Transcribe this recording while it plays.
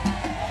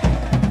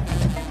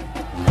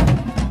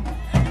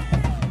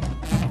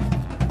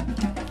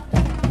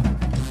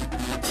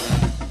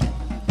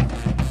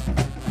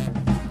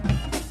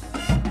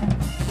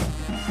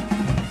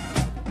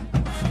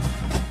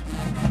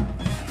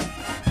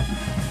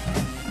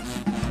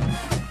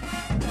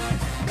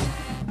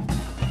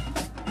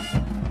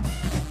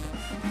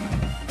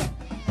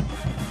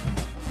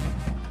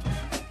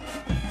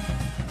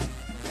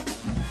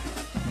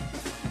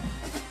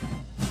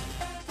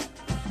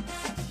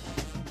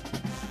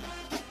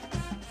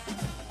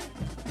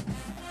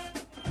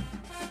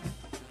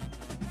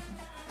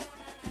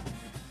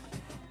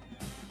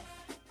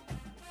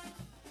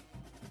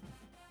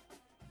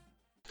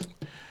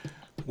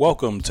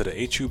Welcome to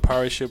the HU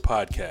Pirate Ship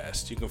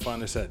Podcast. You can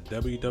find us at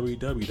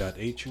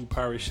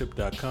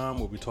www.hupirateship.com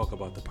where we talk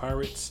about the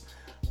Pirates.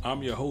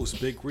 I'm your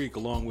host, Big Reek,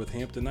 along with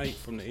Hampton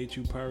from the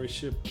HU Pirate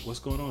Ship. What's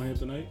going on,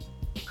 Hampton?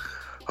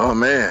 Oh,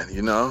 man,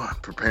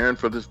 preparing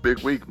for this big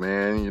week,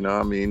 man.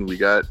 We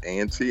got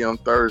A&T on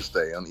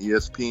Thursday on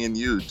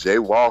ESPNU, Jay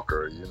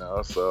Walker,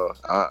 so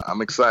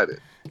I'm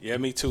excited. Yeah,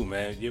 me too,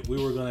 man.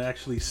 We were going to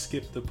actually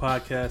skip the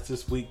podcast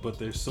this week, but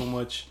there's so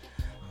much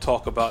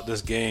talk about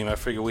this game. I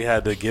figured we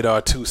had to get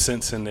our 2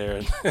 cents in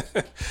there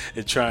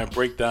and try and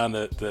break down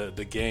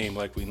the game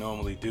like we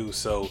normally do.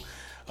 So,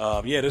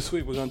 this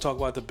week we're going to talk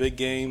about the big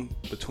game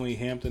between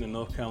Hampton and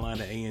North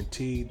Carolina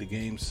A&T. The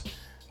game's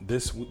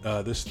this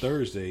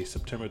Thursday,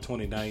 September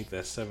 29th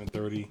at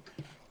 7:30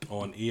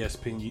 on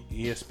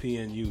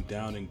ESPNU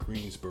down in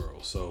Greensboro.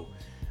 So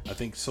I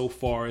think so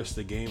far it's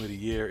the game of the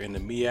year in the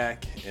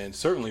MEAC and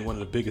certainly one of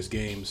the biggest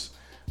games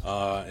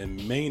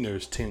in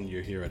Mainer's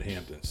tenure here at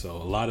Hampton. So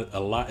a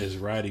lot is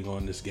riding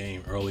on this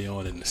game early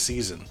on in the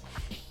season.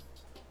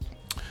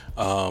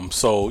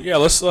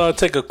 Let's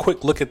take a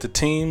quick look at the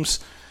teams.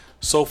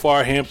 So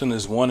far, Hampton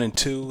is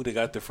 1-2. They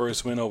got their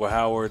first win over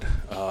Howard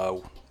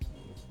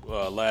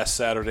last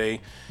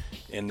Saturday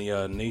in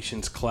the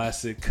Nations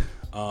Classic.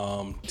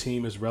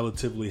 Team is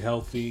relatively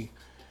healthy.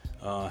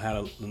 Had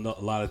a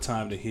lot of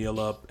time to heal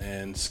up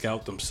and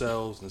scout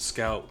themselves and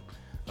scout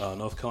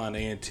North Carolina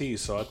A&T.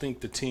 So I think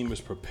the team is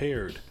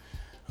prepared.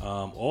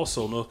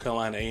 Also, North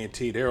Carolina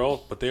A&T, they're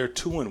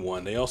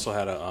 2-1. They also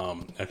had a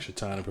extra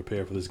time to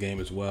prepare for this game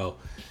as well.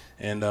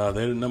 And they're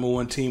the number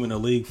one team in the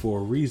league for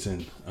a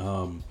reason.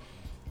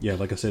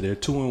 Like I said, they're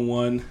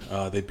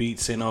 2-1. They beat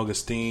St.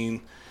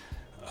 Augustine.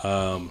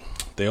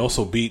 They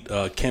also beat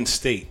Kent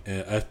State,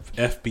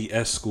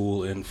 FBS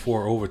school, in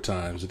 4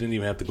 overtimes. They didn't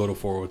even have to go to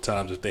 4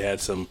 overtimes if they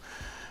had some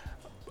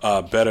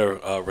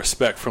better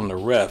respect from the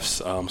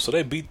refs. So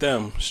they beat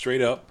them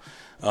straight up.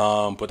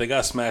 But they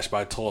got smashed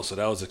by Tulsa.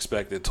 That was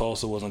expected.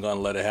 Tulsa wasn't going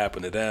to let it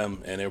happen to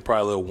them, and they were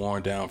probably a little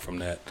worn down from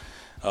that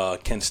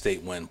Kent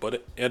State win.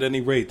 But at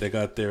any rate, they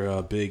got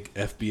their big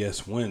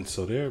FBS win.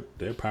 So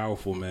they're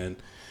powerful, man.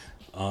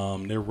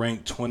 They're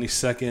ranked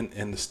 22nd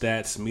in the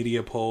stats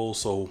media poll.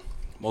 So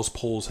most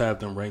polls have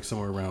them ranked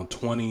somewhere around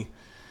 20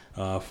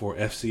 for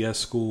FCS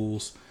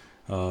schools.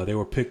 They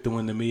were picked to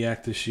win the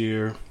MEAC this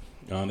year.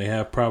 They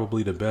have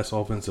probably the best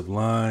offensive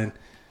line.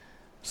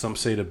 Some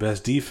say the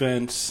best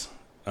defense.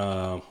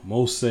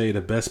 Most say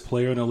the best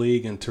player in the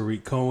league in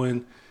Tariq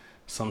Cohen.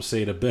 Some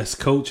say the best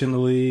coach in the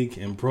league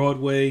in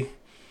Broadway.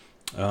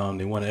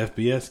 They won an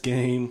FBS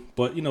game.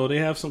 But, they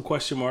have some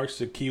question marks.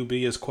 The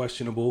QB is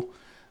questionable.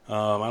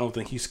 I don't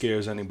think he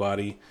scares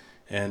anybody.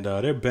 And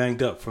they're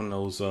banged up from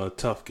those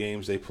tough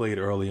games they played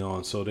early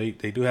on. So they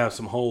do have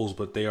some holes,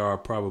 but they are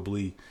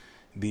probably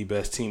the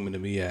best team in the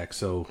MEAC.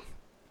 So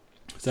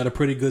is that a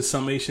pretty good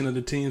summation of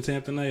the teams,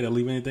 Hampton? Did I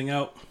leave anything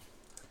out?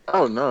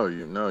 Oh, no,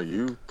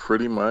 you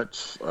pretty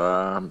much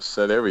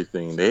said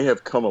everything. They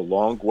have come a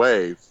long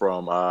way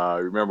from,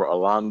 remember,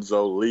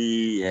 Alonzo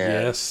Lee and,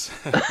 yes.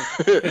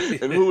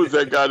 And who was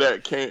that guy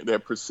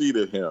that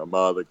preceded him,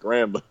 the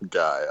Grambling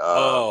guy?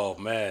 Oh,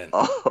 man.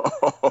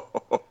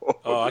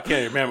 I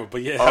can't remember,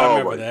 but yeah, I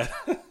remember that.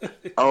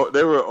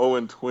 They were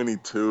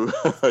 0-22.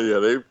 Yeah,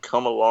 they've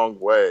come a long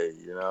way,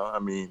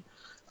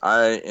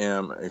 I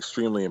am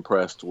extremely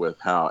impressed with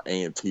how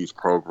A&T's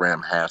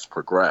program has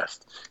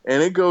progressed.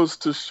 And it goes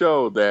to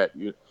show that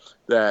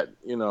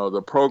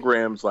the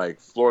programs like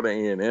Florida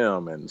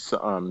A&M and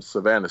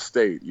Savannah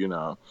State,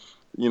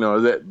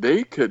 that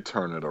they could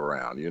turn it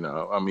around,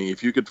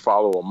 if you could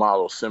follow a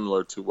model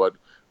similar to what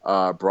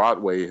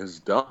Broadway has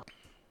done,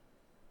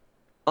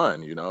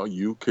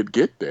 you could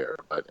get there.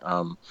 But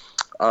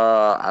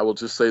I will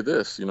just say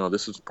this,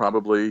 this is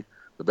probably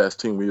the best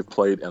team we have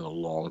played in a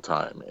long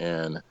time.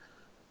 And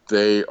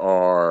they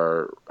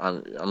are,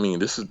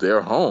 this is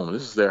their home.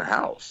 This is their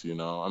house,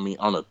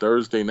 on a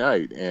Thursday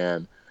night.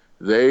 And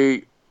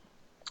we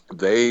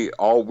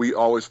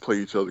always play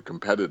each other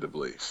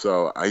competitively.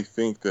 So I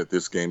think that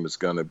this game is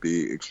going to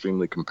be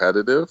extremely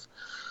competitive.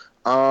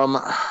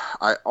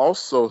 I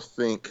also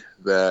think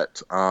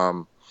that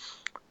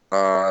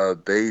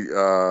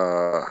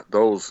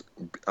those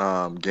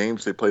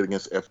games they played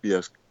against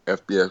FBS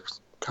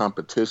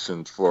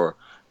competitions for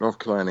North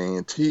Carolina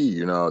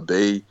A&T,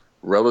 they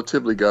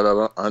relatively got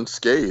out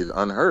unscathed,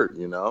 unhurt,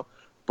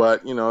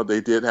 but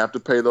they did have to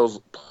play those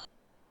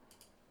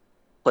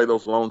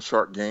loan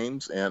shark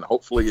games, and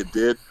hopefully it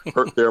did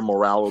hurt their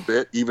morale a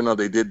bit, even though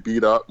they did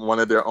beat up one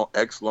of their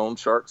ex-loan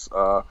sharks,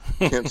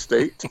 Kent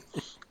State.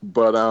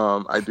 But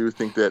I do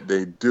think that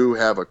they do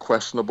have a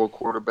questionable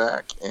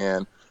quarterback,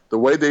 and the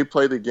way they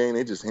play the game,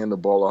 they just hand the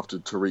ball off to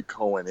Tariq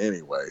Cohen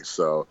anyway.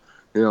 So,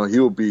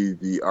 he'll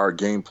be our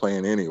game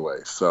plan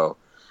anyway. So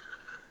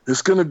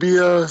it's gonna be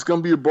a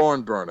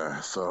barn burner.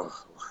 So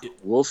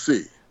we'll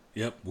see.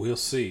 Yep, we'll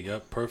see.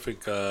 Yep,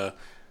 perfect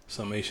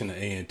summation of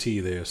A&T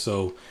there.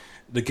 So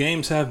the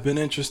games have been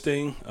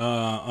interesting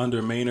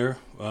under Maynard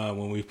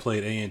when we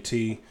played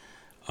A&T.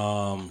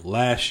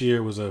 Last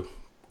year was a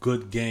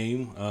good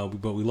game,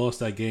 but we lost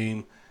that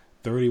game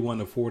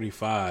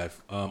 31-45.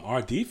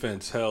 Our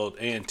defense held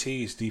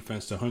A&T's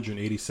defense to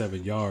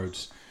 187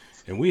 yards,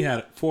 and we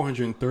had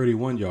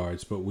 431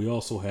 yards, but we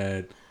also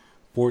had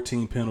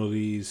 14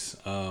 penalties.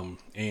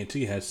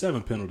 A&T had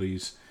 7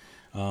 penalties.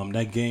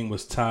 That game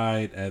was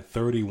tied at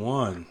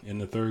 31 in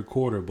the third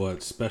quarter,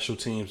 but special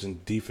teams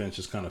and defense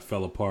just kind of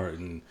fell apart,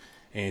 and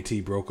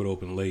A&T broke it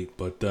open late.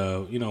 But,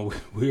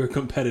 we were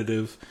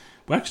competitive.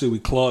 Well, actually, we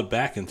clawed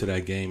back into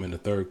that game in the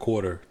third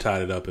quarter,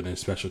 tied it up, and then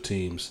special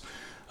teams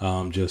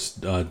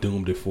just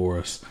doomed it for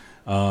us.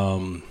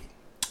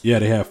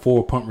 They had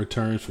 4 punt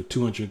returns for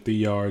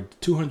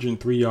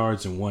 203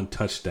 yards and 1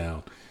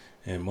 touchdown.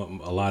 And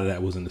a lot of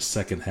that was in the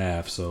second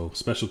half. So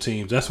special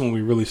teams, that's when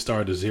we really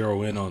started to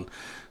zero in on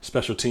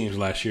special teams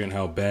last year and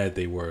how bad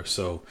they were.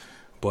 So,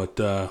 but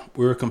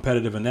we were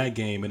competitive in that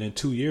game. And then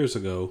 2 years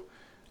ago,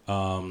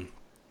 that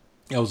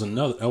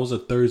was a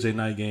Thursday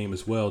night game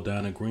as well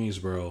down in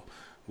Greensboro.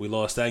 We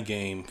lost that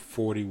game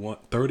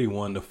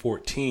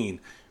 31-14.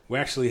 We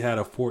actually had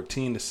a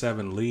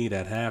 14-7 lead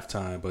at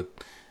halftime,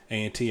 but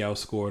A&T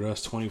outscored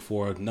us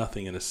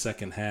 24-0 in the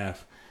second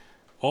half.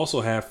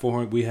 Also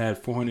we had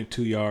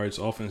 402 yards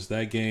offense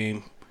that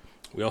game.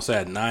 We also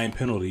had 9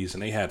 penalties,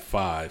 and they had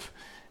 5.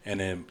 And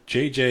then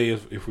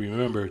JJ, if we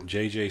remember,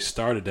 JJ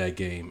started that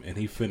game, and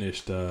he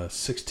finished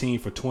 16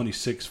 for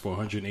 26 for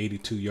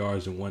 182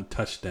 yards and 1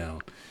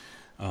 touchdown.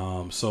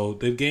 So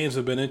the games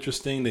have been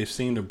interesting. They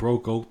seem to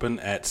broke open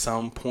at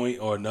some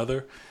point or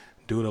another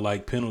due to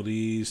like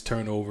penalties,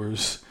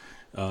 turnovers,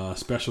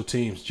 special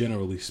teams,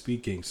 generally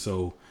speaking.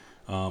 So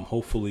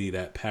hopefully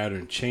that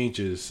pattern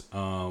changes.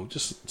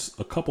 Just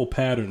a couple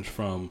patterns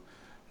from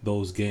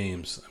those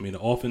games. I mean, the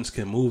offense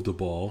can move the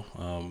ball.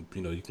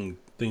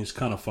 Things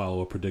kind of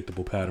follow a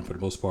predictable pattern for the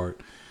most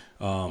part.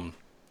 The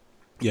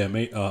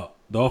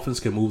offense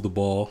can move the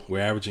ball.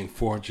 We're averaging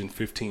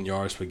 415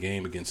 yards per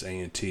game against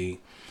A&T.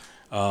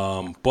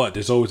 But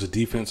there's always a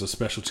defensive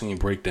special team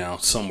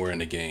breakdown somewhere in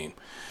the game.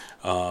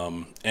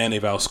 And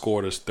they've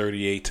outscored us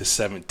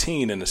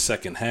 38-17 in the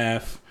second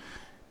half.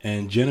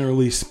 And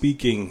generally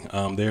speaking,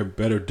 they're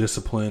better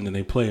disciplined and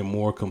they play a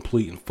more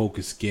complete and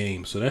focused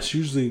game. So that's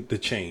usually the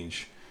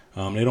change.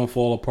 They don't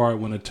fall apart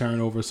when a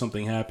turnover or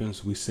something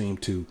happens. We seem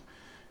to.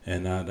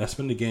 And that's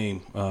been the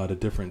game, the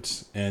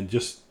difference. And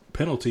just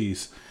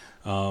penalties,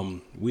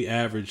 we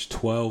average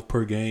 12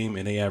 per game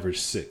and they average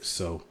 6.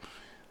 So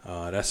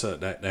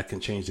that can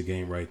change the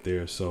game right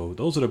there. So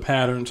those are the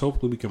patterns.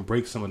 Hopefully we can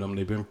break some of them.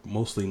 They've been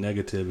mostly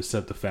negative,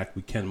 except the fact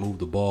we can move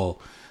the ball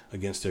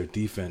against their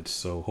defense.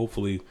 So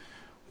hopefully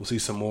we'll see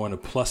some more on the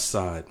plus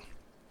side.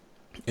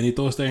 Any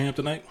thoughts there,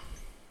 Hamptonite?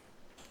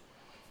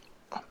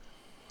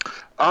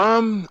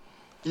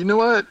 You know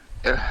what?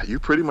 You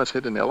pretty much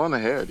hit the nail on the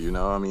head.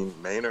 I mean,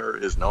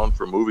 Maynard is known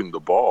for moving the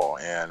ball,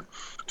 and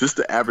just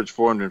to average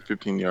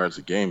 415 yards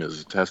a game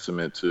is a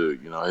testament to,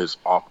 his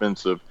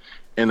offensive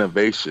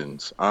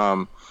innovations.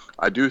 I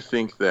do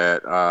think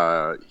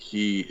that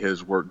he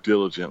has worked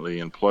diligently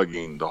in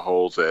plugging the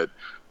holes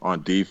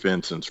on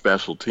defense and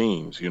special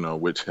teams,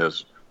 which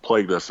has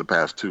plagued us the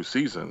past 2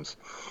 seasons.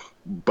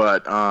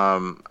 But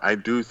I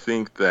do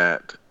think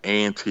that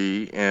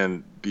A&T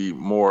and the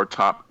more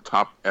top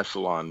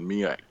echelon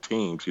MEAC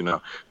teams,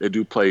 they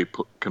do play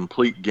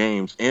complete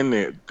games,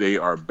 and they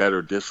are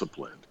better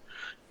disciplined.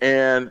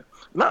 And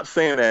not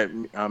saying that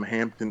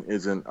Hampton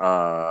isn't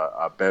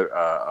a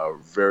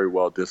very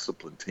well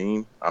disciplined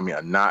team. I mean,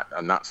 a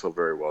not so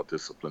very well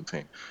disciplined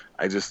team.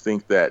 I just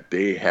think that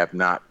they have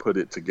not put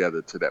it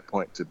together to that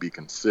point to be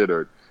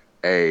considered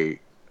a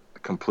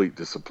complete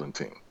disciplined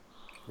team.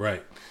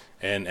 Right.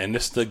 And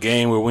this is the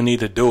game where we need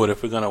to do it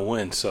if we're going to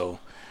win. So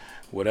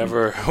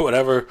whatever,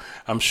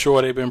 I'm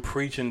sure they've been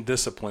preaching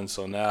discipline,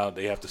 so now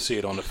they have to see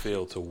it on the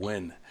field to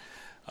win.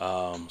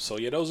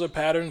 Those are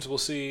patterns. We'll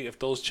see if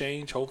those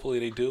change. Hopefully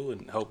they do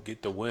and help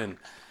get the win.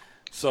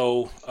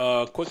 So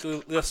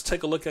quickly, let's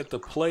take a look at the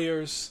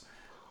players.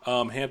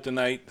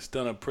 Hamptonite has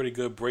done a pretty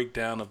good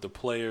breakdown of the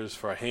players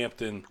for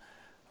Hampton.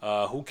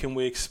 Who can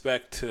we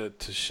expect to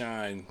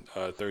shine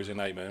Thursday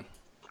night, man?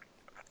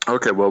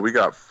 Okay, well, we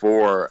got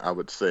 4, I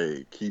would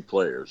say, key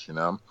players,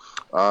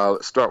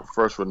 Let's start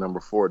first with number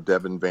 4,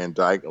 Devin Van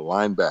Dyke, a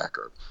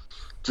linebacker.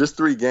 Just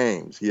 3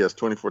 games. He has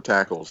 24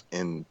 tackles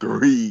in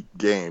 3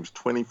 games,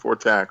 24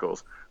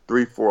 tackles,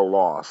 3 for a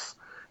loss.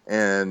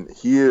 And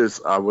he is,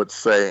 I would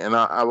say, and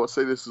I would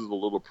say this is a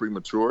little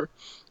premature,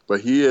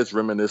 but he is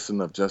reminiscent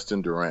of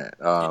Justin Durant.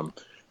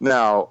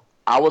 Now,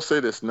 I will say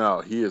this, no,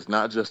 he is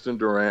not Justin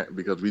Durant,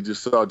 because we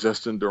just saw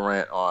Justin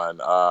Durant on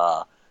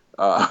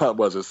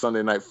was it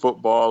Sunday Night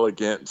Football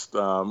against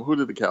who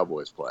did the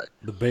Cowboys play?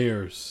 The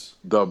Bears.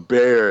 The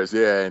Bears,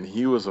 yeah, and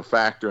he was a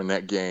factor in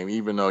that game,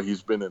 even though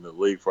he's been in the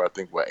league for, I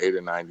think, 8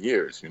 or 9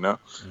 years,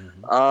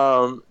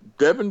 Mm-hmm.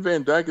 Devin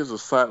Van Dyke is a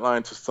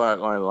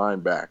sideline-to-sideline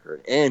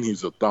linebacker, and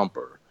he's a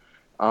thumper.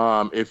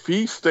 If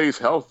he stays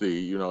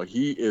healthy,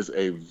 he is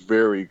a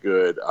very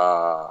good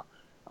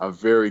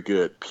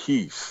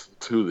piece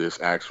to this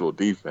actual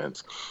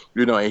defense.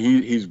 And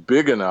he's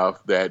big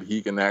enough that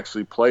he can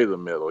actually play the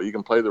middle. He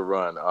can play the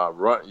run.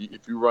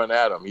 If you run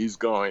at him, he's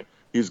going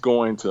he's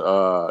going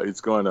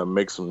to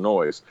make some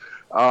noise.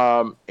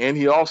 And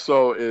he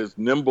also is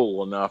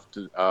nimble enough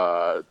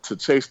to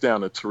chase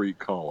down a Tariq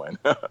Cohen.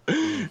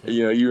 Mm-hmm.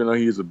 Even though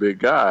he's a big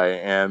guy,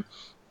 and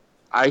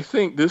I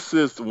think this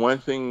is one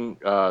thing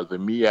the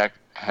MEAC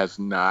has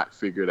not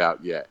figured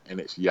out yet, and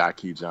it's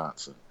Yaki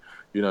Johnson.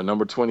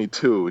 Number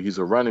 22, he's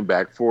a running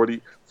back,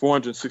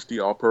 460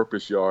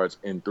 all-purpose yards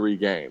in 3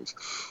 games.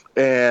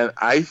 And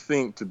I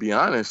think, to be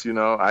honest,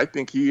 I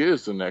think he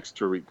is the next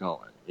Tariq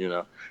Cohen.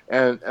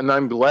 And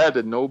I'm glad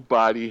that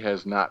nobody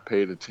has not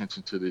paid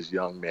attention to this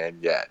young man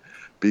yet,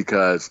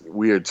 because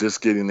we are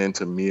just getting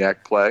into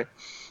MEAC play.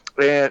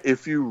 And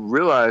if you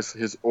realize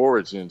his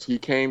origins, he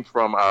came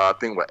from, I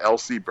think,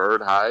 LC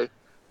Bird High,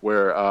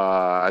 where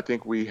I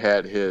think we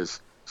had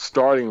his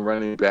starting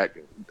running back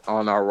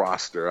on our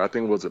roster. I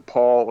think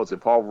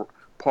Paul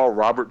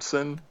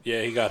Robertson?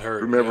 Yeah, he got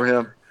hurt. Remember Yeah.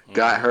 him?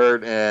 Got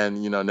hurt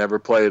and never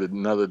played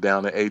another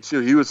down at HU.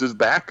 He was his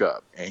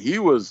backup,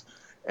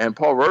 and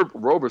Paul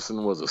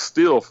Robertson was a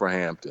steal for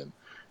Hampton.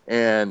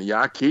 And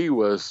Yaki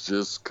was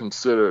just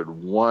considered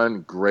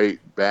one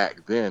great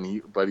back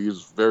then. But he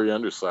was very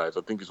undersized.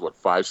 I think he's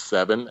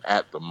 5'7"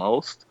 at the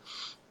most.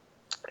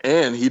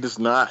 And he does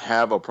not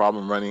have a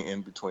problem running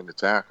in between the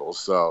tackles.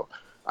 So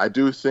I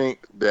do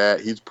think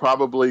that he's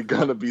probably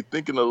going to be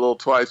thinking a little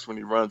twice when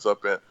he runs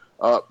up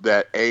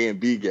that A and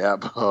B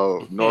gap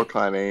of North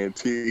Carolina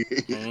A&T,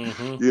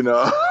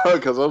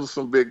 because those are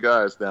some big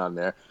guys down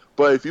there.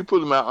 But if you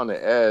put him out on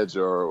the edge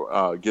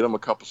or get him a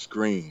couple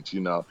screens,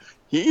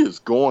 he's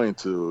going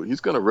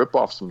to rip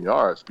off some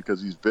yards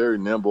because he's very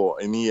nimble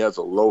and he has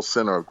a low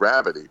center of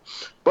gravity.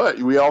 But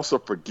we also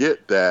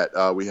forget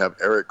that we have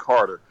Eric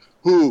Carter,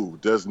 who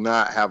does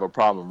not have a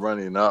problem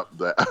running up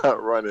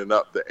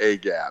the A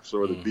gaps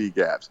or the B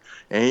gaps,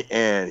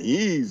 and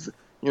he's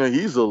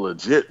a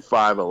legit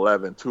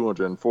 5'11",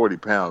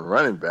 240-pound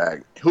running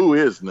back who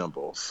is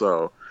nimble.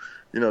 So,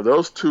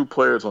 those two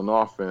players on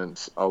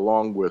offense,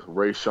 along with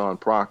Rayshon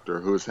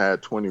Proctor, who's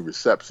had 20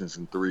 receptions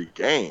in 3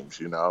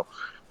 games,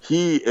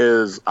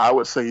 I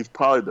would say he's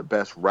probably the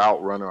best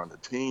route runner on the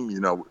team.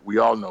 We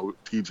all know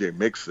TJ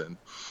Mixon.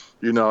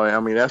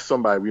 That's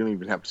somebody we don't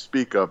even have to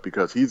speak of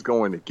because he's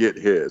going to get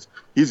his.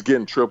 He's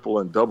getting triple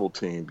and double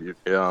teamed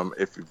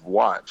if you've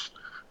watched.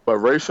 But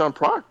Rayshon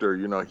Proctor,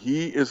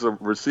 he is a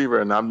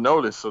receiver, and I've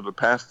noticed the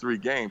past 3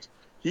 games,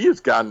 he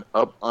has gotten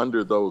up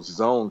under those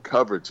zone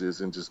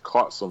coverages and just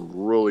caught some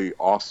really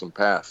awesome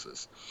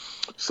passes.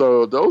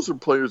 So those are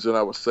players that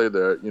I would say that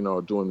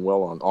are doing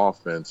well on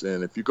offense.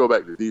 And if you go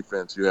back to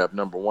defense, you have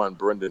number 1,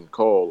 Brendan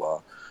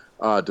Cole,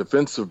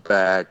 defensive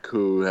back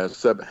who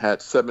has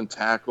had 7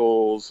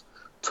 tackles,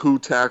 2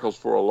 tackles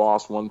for a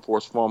loss, 1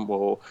 forced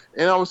fumble.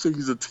 And I would say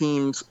he's a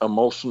team's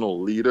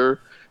emotional leader.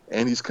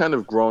 And he's kind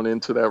of grown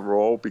into that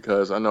role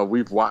because I know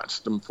we've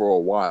watched him for a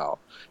while.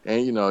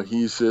 And,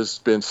 he's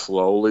just been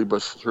slowly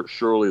but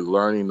surely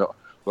learning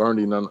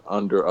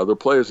under other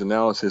players, and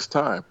now it's his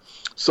time.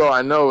 So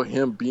I know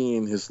him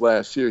being his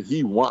last year,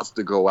 he wants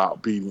to go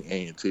out beating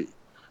A&T.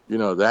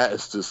 That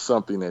is just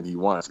something that he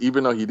wants,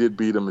 even though he did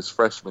beat him his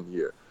freshman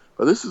year.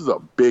 But this is a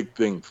big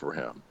thing for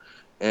him.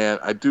 And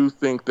I do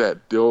think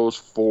that those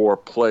 4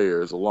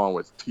 players, along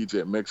with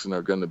TJ Mixon,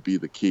 are going to be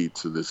the key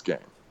to this game.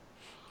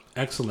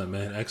 Excellent,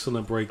 man.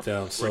 Excellent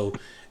breakdown. So,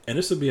 and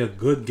this would be a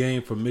good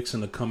game for Mixon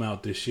to come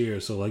out this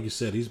year. So, like you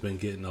said, he's been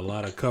getting a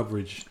lot of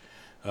coverage.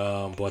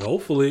 But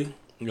hopefully,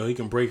 he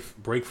can break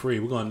free.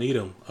 We're going to need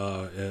him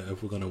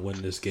if we're going to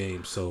win this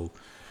game. So,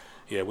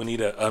 yeah, we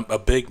need a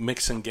big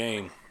Mixon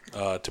game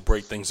to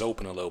break things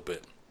open a little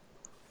bit.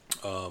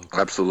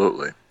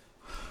 Absolutely.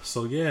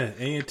 So, yeah,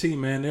 A&T,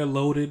 man, they're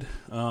loaded.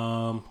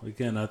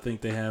 Again, I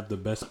think they have the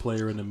best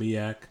player in the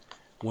MEAC,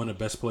 one of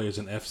the best players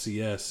in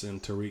FCS,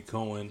 and Tariq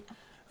Cohen.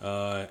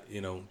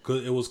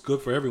 Good. It was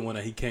good for everyone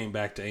that he came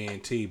back to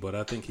A&T, but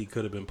I think he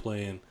could have been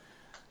playing,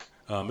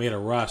 made a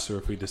roster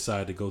if he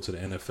decided to go to the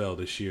NFL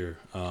this year.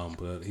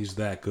 But he's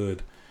that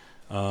good.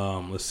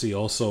 Let's see.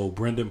 Also,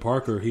 Brendan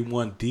Parker, he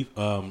won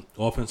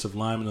Offensive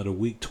Lineman of the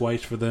Week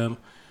twice for them.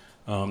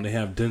 They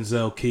have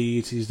Denzel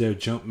Keys. He's their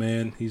jump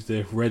man. He's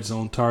their red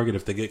zone target.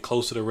 If they get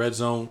close to the red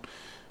zone,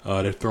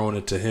 they're throwing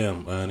it to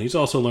him. And he's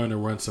also learned to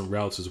run some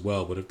routes as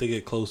well. But if they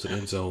get close to the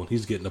end zone,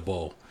 he's getting the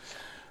ball.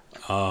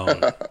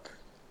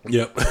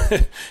 Yep.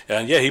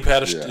 And yeah, he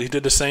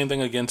did the same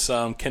thing against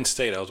Kent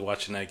State. I was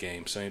watching that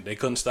game. So they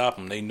couldn't stop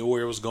him. They knew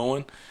where it was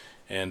going.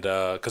 And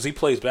because he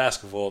plays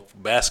basketball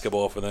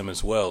for them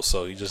as well.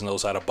 So he just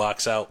knows how to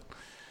box out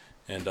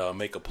and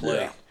make a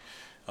play.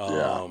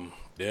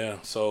 Yeah.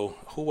 So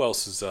who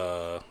else is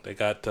they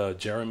got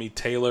Jeremy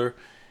Taylor.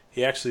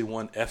 He actually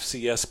won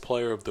FCS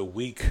Player of the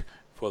Week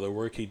for the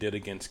work he did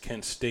against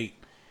Kent State.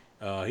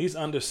 He's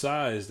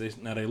undersized.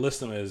 They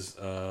list him as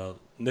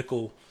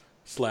nickel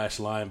 /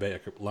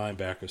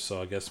 linebacker.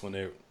 So I guess when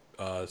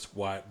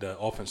the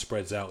offense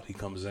spreads out, he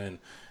comes in.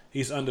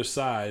 He's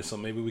undersized, so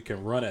maybe we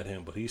can run at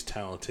him, but he's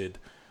talented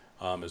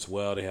as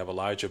well. They have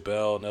Elijah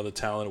Bell, another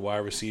talented wide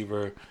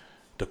receiver,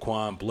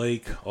 Daquan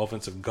Blake,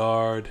 offensive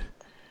guard,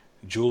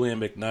 Julian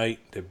McKnight,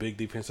 their big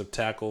defensive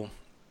tackle.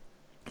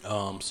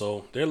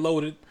 So they're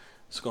loaded.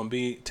 It's going to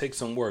be take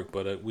some work,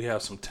 but we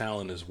have some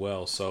talent as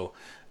well. So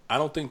I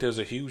don't think there's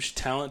a huge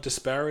talent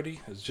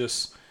disparity. It's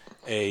just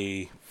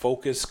a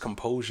focus,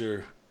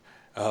 composure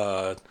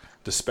uh,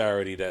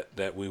 disparity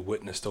that we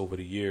witnessed over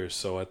the years.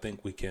 So I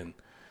think we can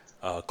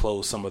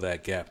close some of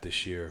that gap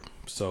this year.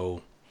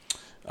 So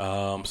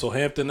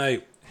Hampton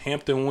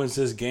wins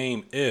this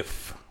game.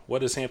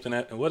 What does Hampton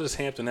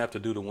have to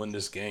do to win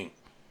this game?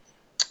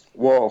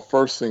 Well,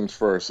 first things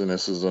first, and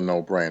this is a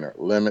no-brainer.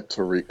 Limit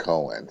Tariq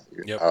Cohen.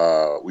 Yep.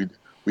 I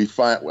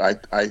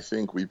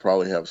think we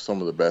probably have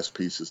some of the best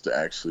pieces to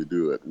actually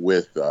do it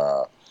with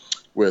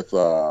with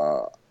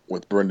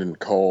Brendan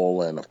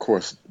Cole and of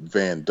course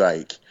Van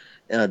Dyke.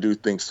 And I do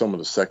think some of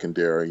the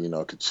secondary,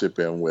 could chip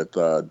in with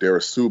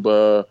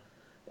Darasuba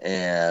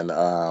and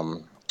I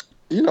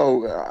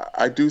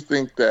do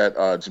think that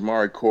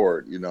Jamari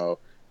Cord,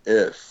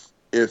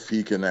 if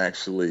he can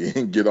actually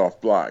get off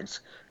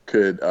blocks,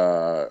 could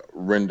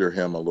render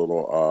him a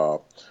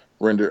little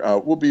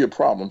will be a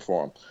problem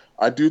for him.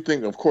 I do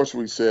think, of course,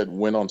 we said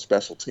win on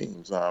special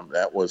teams.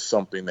 That was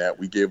something that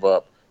we gave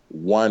up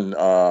one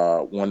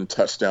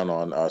touchdown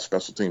on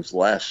special teams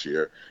last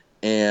year,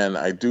 and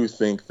I do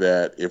think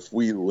that if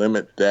we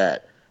limit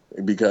that,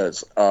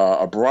 because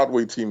a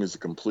Broadway team is a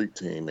complete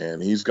team,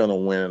 and he's going to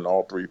win in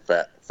all three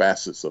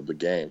facets of the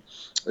game.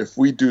 If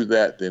we do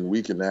that, then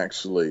we can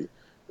actually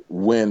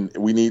win.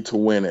 We need to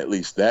win at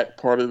least that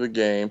part of the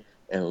game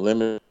and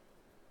limit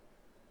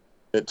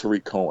it to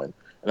Tariq Cohen.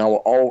 And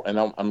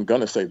I'm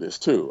going to say this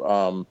too.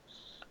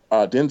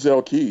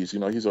 Denzel Keys,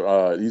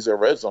 he's a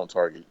red zone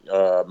target.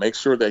 Make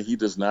sure that he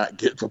does not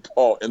get the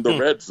ball in the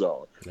red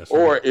zone.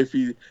 Or right. If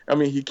he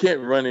can't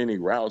run any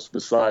routes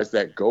besides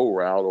that go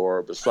route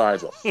or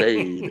besides a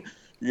fade.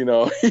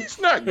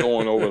 He's not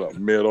going over the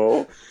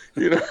middle.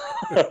 He's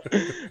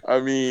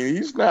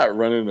not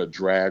running a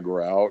drag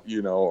route,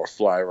 or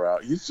fly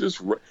route.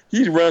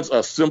 He runs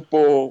a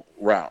simple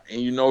route,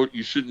 and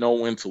you should know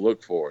when to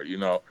look for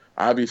it.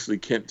 Obviously,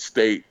 Kent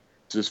State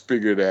just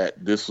figured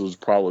that this was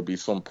probably be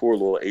some poor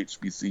little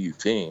HBCU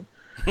team.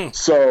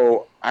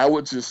 So I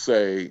would just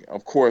say,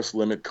 of course,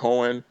 limit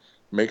Cohen.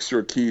 Make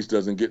sure Keys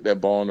doesn't get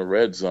that ball in the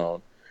red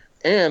zone.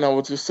 And I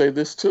would just say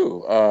this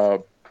too.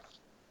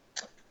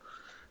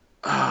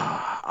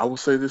 I will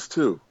say this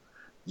too.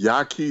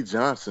 Yaki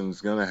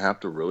Johnson's going to have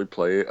to really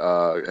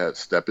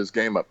step his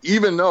game up.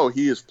 Even though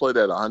he has played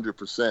at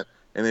 100%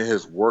 and it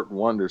has worked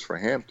wonders for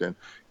Hampton,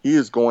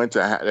 they're going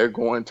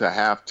to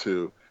have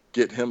to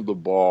get him the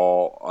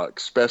ball,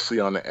 especially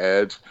on the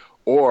edge,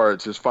 or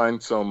just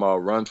find some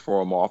runs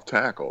for him off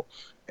tackle.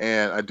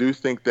 And I do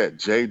think that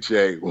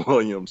J.J.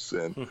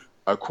 Williamson,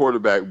 a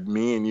quarterback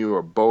me and you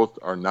are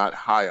not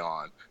high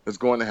on, is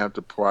going to have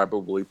to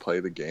probably play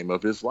the game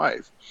of his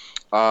life.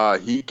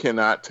 He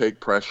cannot take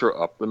pressure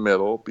up the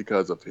middle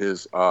because of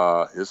his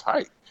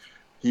height.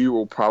 He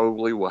will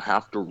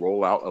have to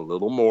roll out a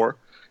little more.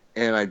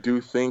 And I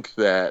do think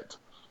that,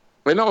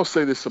 and I'll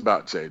say this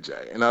about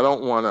JJ, and I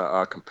don't want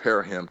to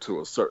compare him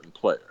to a certain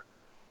player,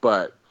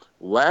 but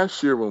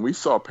last year when we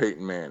saw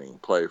Peyton Manning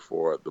play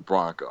for the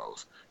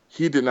Broncos,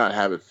 he did not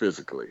have it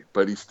physically,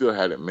 but he still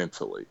had it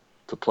mentally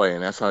to play,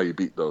 and that's how he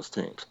beat those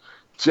teams.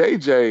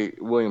 J.J.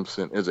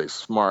 Williamson is a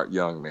smart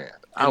young man.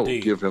 Indeed. I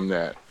will give him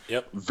that.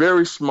 Yep.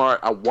 Very smart.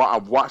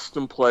 I've watched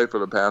him play for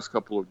the past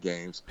couple of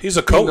games. He's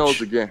a coach. He knows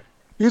the game.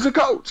 He's a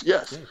coach,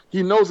 yes. Yeah.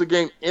 He knows the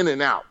game in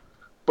and out.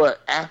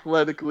 But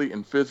athletically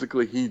and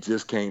physically, he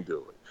just can't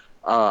do it.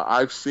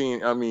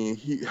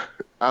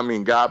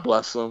 God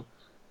bless him.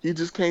 He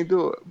just can't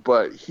do it.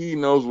 But he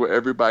knows where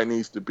everybody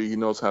needs to be. He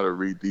knows how to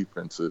read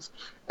defenses.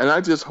 And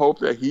I just hope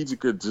that he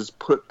could just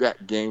put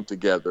that game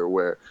together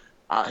where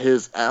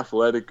his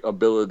athletic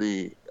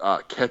ability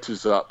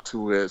catches up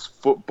to his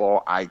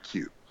football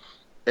IQ.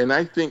 And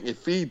I think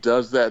if he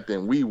does that,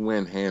 then we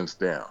win hands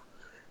down.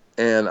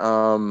 And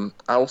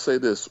I will say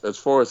this, as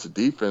far as the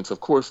defense,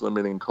 of course,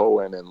 limiting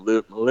Cohen and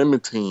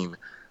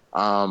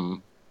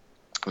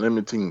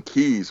limiting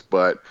Keys.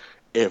 But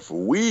if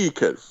we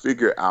could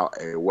figure out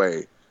a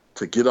way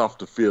to get off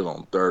the field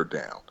on third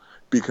down,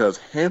 because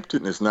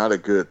Hampton is not a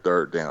good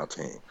third down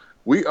team.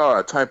 We are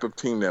a type of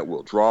team that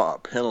will draw a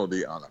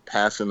penalty on a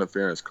pass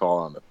interference call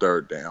on the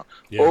third down.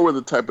 Yeah. Or we're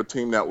the type of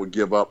team that would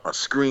give up a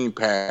screen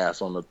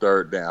pass on the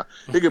third down.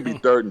 It could be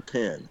 3rd and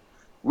 10.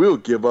 We'll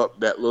give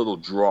up that little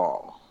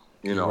draw,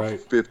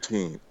 right, for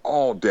 15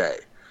 all day.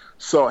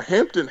 So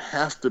Hampton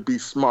has to be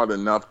smart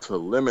enough to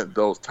limit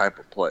those type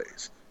of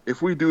plays.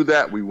 If we do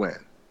that, we win.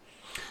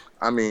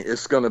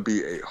 It's going to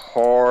be a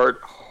hard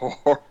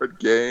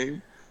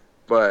game.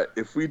 But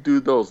if we do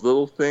those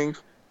little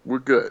things, we're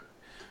good.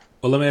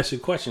 Well, let me ask you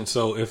a question.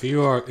 So, if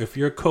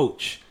you're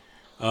coach,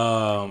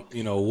 how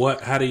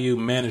do you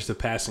manage the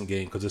passing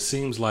game? Because it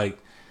seems like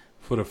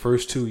for the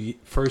first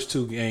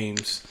two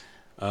games,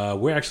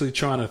 we're actually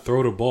trying to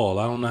throw the ball.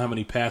 I don't know how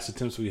many pass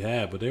attempts we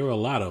had, but there were a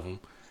lot of them.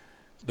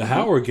 The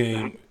Howard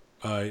game,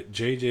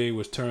 JJ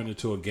was turned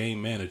into a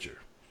game manager,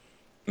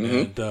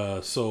 and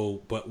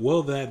but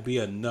will that be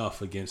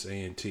enough against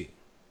A&T?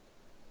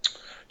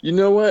 You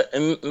know what?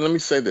 And let me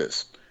say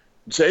this.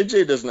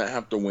 JJ does not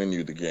have to win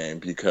you the game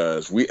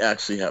because we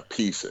actually have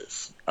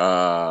pieces.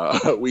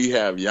 We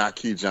have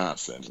Yaki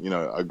Johnson,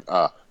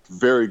 a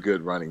very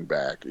good running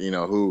back,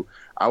 who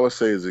I would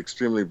say is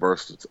extremely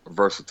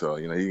versatile.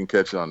 He can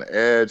catch it on the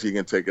edge, he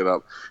can take it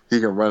up, he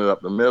can run it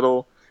up the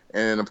middle.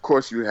 And of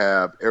course, you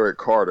have Eric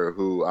Carter,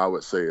 who I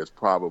would say is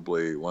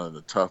probably one of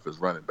the toughest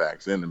running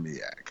backs in the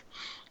MEAC.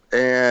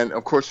 And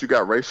of course, you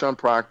got Rayshon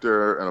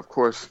Proctor, and of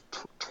course,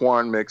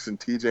 Twan Mixon,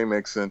 TJ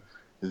Mixon.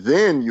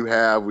 Then you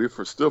have, we're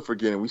still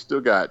forgetting, we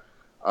still got,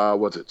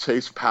 was it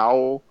Chase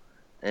Powell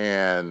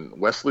and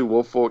Wesley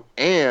Wolfolk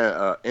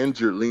and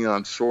injured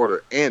Leon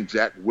Shorter and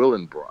Jack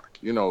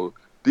Willenbrock.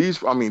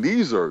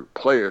 These are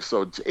players.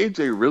 So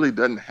JJ really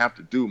doesn't have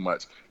to do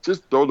much.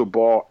 Just throw the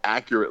ball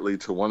accurately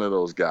to one of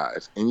those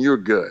guys, and you're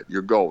good.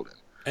 You're golden.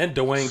 And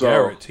Dwayne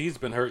Garrett, he's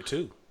been hurt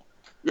too.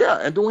 Yeah,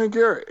 and Dwayne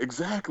Garrett,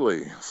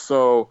 exactly.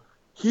 So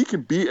he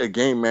could be a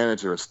game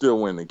manager and still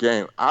win the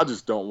game. I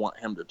just don't want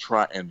him to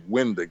try and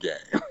win the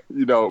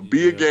game.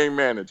 Be a game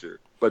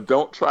manager, but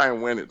don't try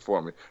and win it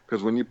for me.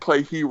 Because when you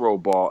play hero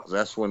ball,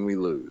 that's when we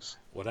lose.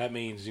 Well, that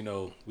means,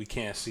 we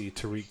can't see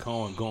Tariq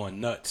Cohen going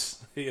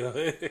nuts.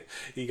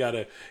 You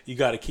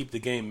gotta keep the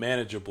game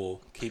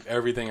manageable, keep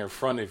everything in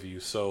front of you,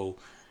 so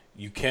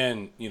you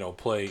can,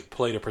 play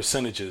the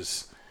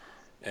percentages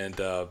and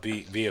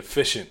be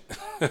efficient.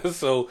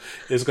 So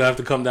it's gonna have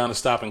to come down to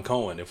stopping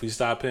Cohen. If we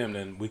stop him,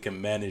 then we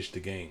can manage the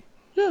game.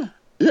 Yeah.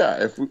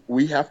 If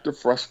we have to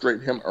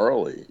frustrate him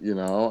early,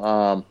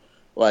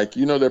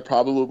 they're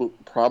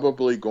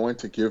probably going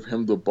to give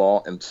him the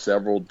ball in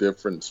several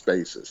different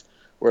spaces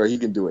where he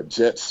can do a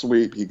jet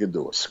sweep, he can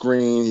do a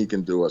screen, he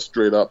can do a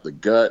straight up the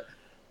gut,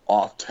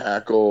 off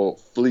tackle,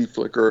 flea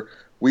flicker.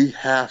 We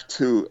have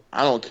to.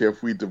 I don't care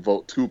if we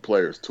devote 2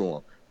 players to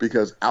him,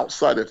 because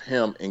outside of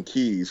him and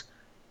Keys,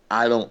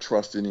 I don't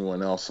trust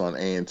anyone else on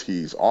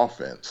A&T's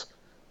offense.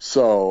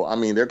 So,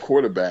 their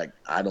quarterback,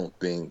 I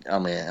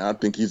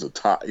think he's a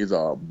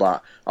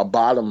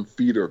bottom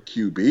feeder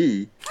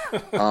QB.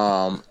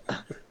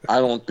 I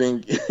don't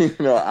think,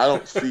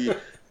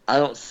 I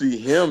don't see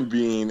him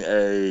being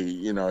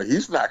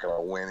he's not going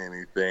to win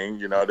anything.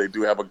 They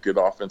do have a good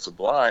offensive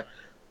line,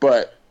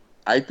 but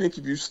I think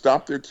if you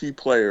stop their key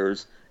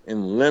players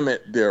and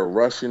limit their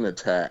rushing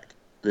attack,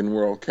 then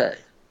we're okay.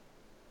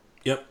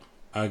 Yep,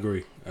 I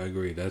agree.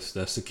 That's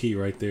the key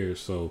right there.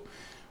 So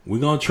we're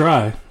gonna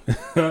try.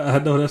 I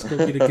know that's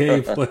gonna be the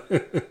game plan.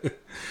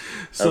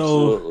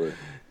 So, absolutely.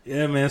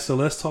 Yeah, man. So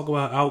let's talk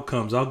about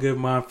outcomes. I'll give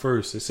mine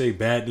first. They say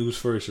bad news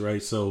first,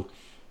 right? So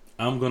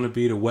I'm gonna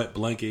be the wet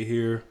blanket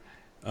here.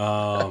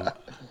 I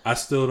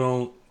still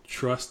don't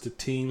trust the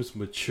team's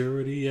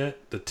maturity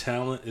yet. The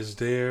talent is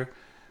there.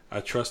 I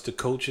trust the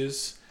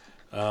coaches,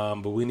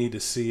 but we need to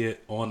see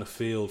it on the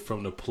field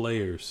from the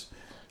players.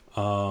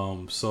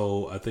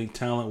 So I think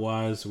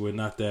talent-wise, we're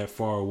not that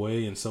far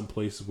away. In some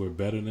places, we're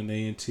better than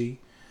A&T.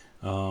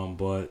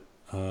 But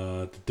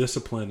the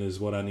discipline is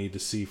what I need to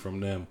see from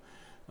them.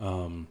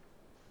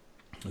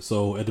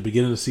 So at the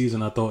beginning of the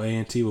season, I thought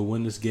A&T would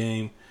win this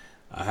game.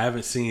 I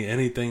haven't seen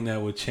anything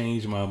that would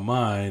change my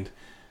mind.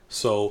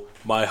 So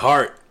my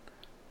heart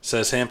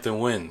says Hampton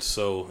wins.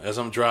 So as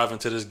I'm driving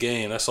to this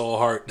game, that's all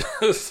heart.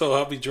 So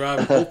I'll be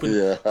driving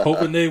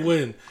hoping they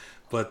win.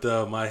 But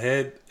my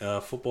head,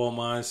 football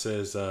mind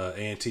says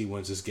A&T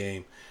wins this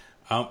game.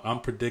 I'm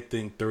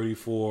predicting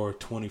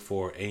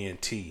 34-24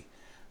 A&T.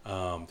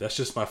 That's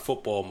just my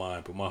football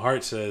mind. But my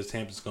heart says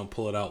Hampton's going to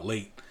pull it out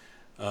late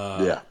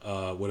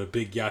with a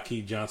big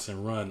Yaki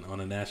Johnson run on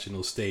a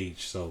national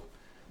stage. So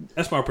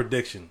that's my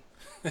prediction.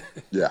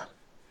 Yeah.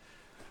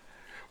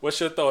 What's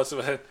your thoughts,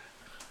 man?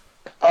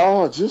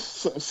 Oh,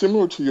 just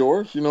similar to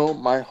yours.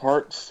 My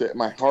heart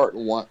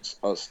wants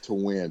us to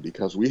win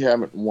because we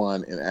haven't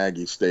won in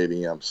Aggie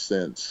Stadium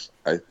since,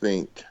 I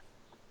think,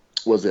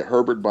 was it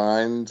Herbert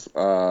Bynes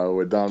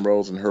with Don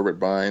Rose and Herbert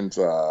Bynes?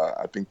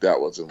 I think that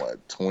was in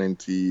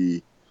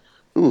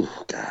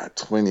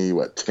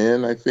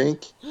 2010, I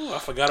think. Ooh, I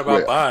forgot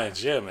about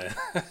Bynes. Yeah, man.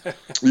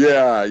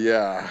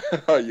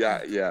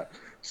 Yeah.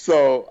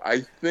 So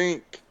I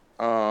think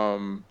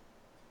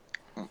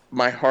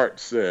my heart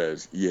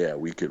says,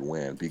 we could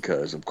win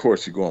because, of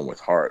course, you're going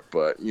with heart.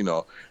 But,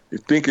 you're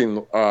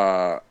thinking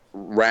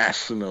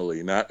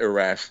rationally, not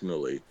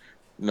irrationally.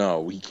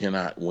 No, we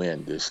cannot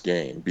win this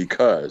game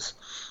because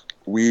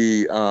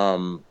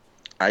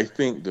I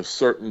think the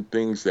certain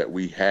things that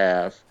we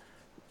have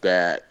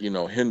that,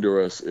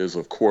 hinder us is,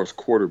 of course,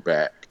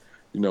 quarterback.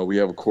 We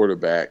have a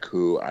quarterback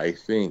who I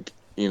think,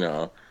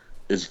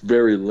 is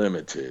very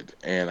limited.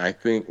 And I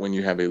think when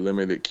you have a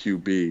limited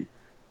QB,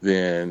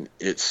 then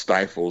it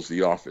stifles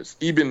the offense.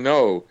 Even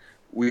though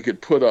we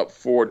could put up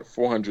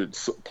 400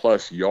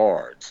 plus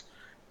yards,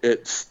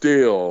 it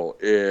still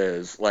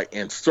is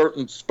in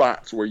certain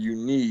spots where you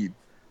need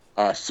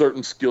a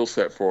certain skill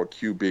set for a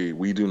QB,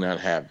 we do not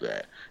have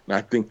that. And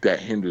I think that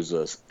hinders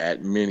us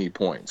at many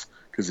points.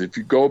 Because if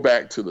you go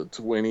back to the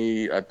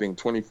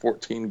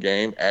 2014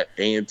 game at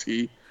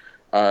A&T,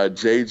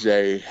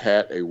 JJ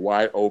had a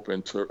wide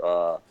open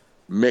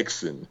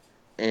Mixon,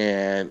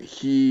 And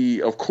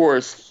of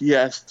course, he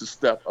has to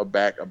step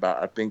back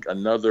about, I think,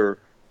 another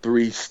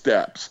 3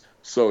 steps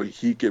so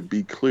he could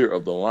be clear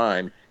of the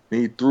line.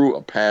 And he threw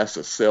a pass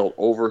that sailed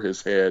over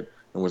his head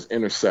and was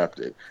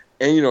intercepted.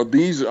 And,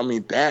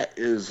 that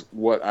is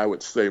what I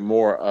would say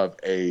more of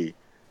a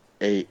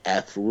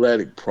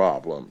athletic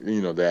problem,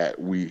 that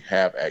we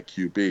have at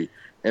QB.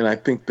 And I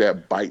think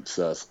that bites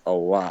us a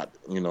lot,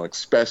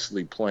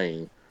 especially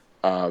playing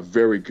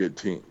very good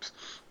teams.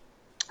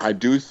 I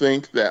do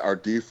think that our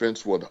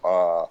defense would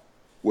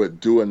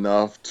do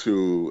enough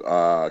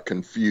to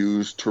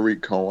confuse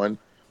Tariq Cohen,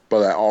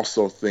 but I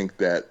also think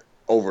that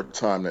over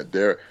time that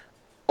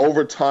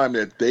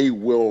they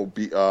will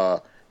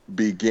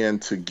begin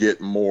to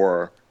get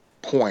more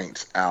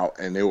points out,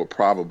 and they will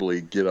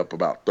probably get up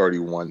about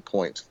 31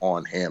 points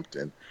on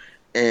Hampton.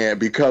 And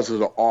because of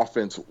the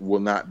offense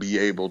will not be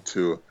able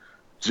to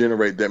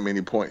generate that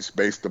many points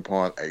based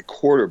upon a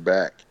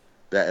quarterback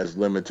that is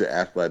limited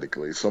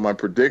athletically. So my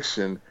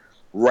prediction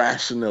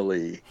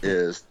rationally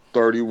is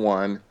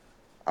 31,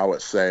 I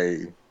would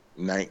say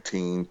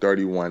 19,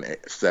 31,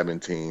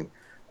 17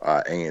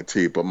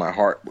 A&T, but my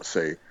heart would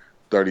say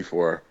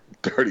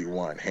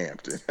 34-31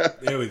 Hampton.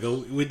 There we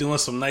go. We're doing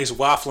some nice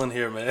waffling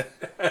here, man.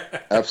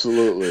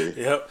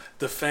 Absolutely. Yep.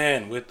 The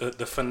fan with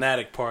the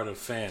fanatic part of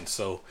fans.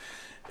 So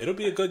it'll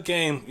be a good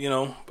game.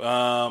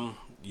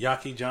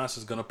 Yaki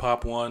Johnson's going to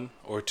pop 1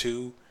 or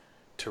 2.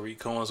 Tariq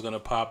Cohen's going to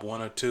pop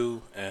 1 or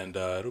 2. And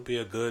it'll be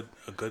a good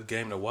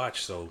game to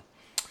watch. So,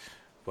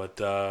 but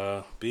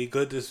be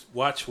good to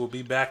watch. We'll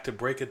be back to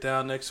break it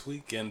down next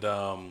week. And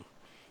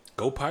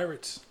go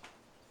Pirates.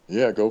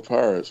 Yeah, go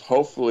Pirates.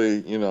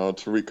 Hopefully,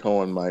 Tariq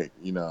Cohen might,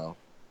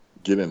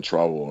 get in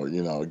trouble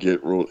or,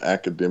 get ruled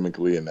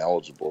academically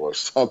ineligible or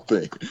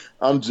something.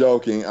 I'm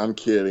joking. I'm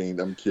kidding.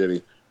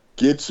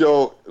 Get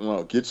your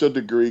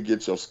degree,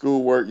 get your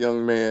schoolwork,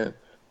 young man.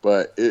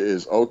 But it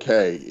is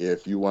okay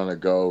if you want to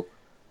go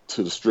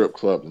to the strip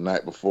club the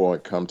night before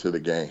and come to the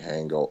game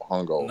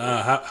hungover.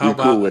 Nah, how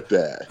about, cool with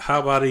that?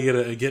 How about he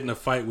get in a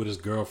fight with his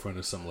girlfriend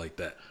or something like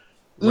that?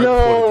 Right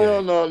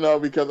no,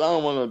 because I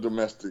don't want a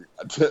domestic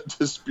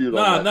dispute.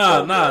 Nothing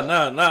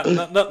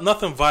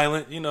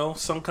violent.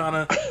 Some kind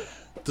of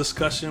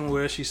discussion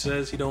where she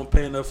says he don't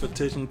pay enough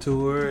attention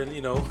to her, and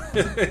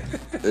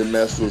it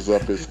messes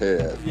up his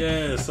head.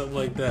 Yeah, something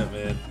like that,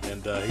 man.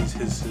 And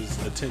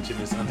his attention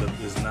is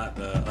not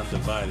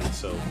undivided,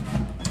 so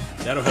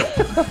that'll help.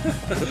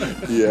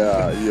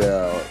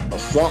 yeah, or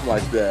something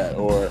like that.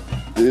 Or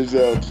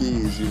Denzel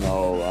Keys,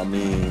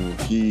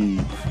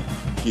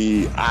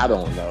 I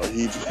don't know.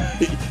 He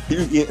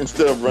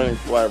instead of running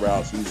flat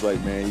routes, he's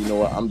like, man, you know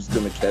what? I'm just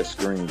gonna catch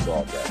screens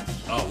all day.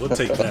 Oh, we'll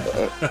take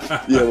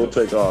that. Yeah, we'll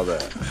take all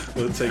that.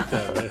 We'll take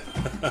that, man.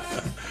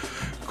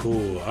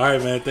 Cool. All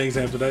right, man. Thanks,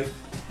 Hampton.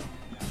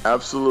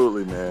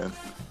 Absolutely, man.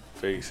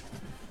 Peace.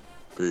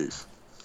 Peace.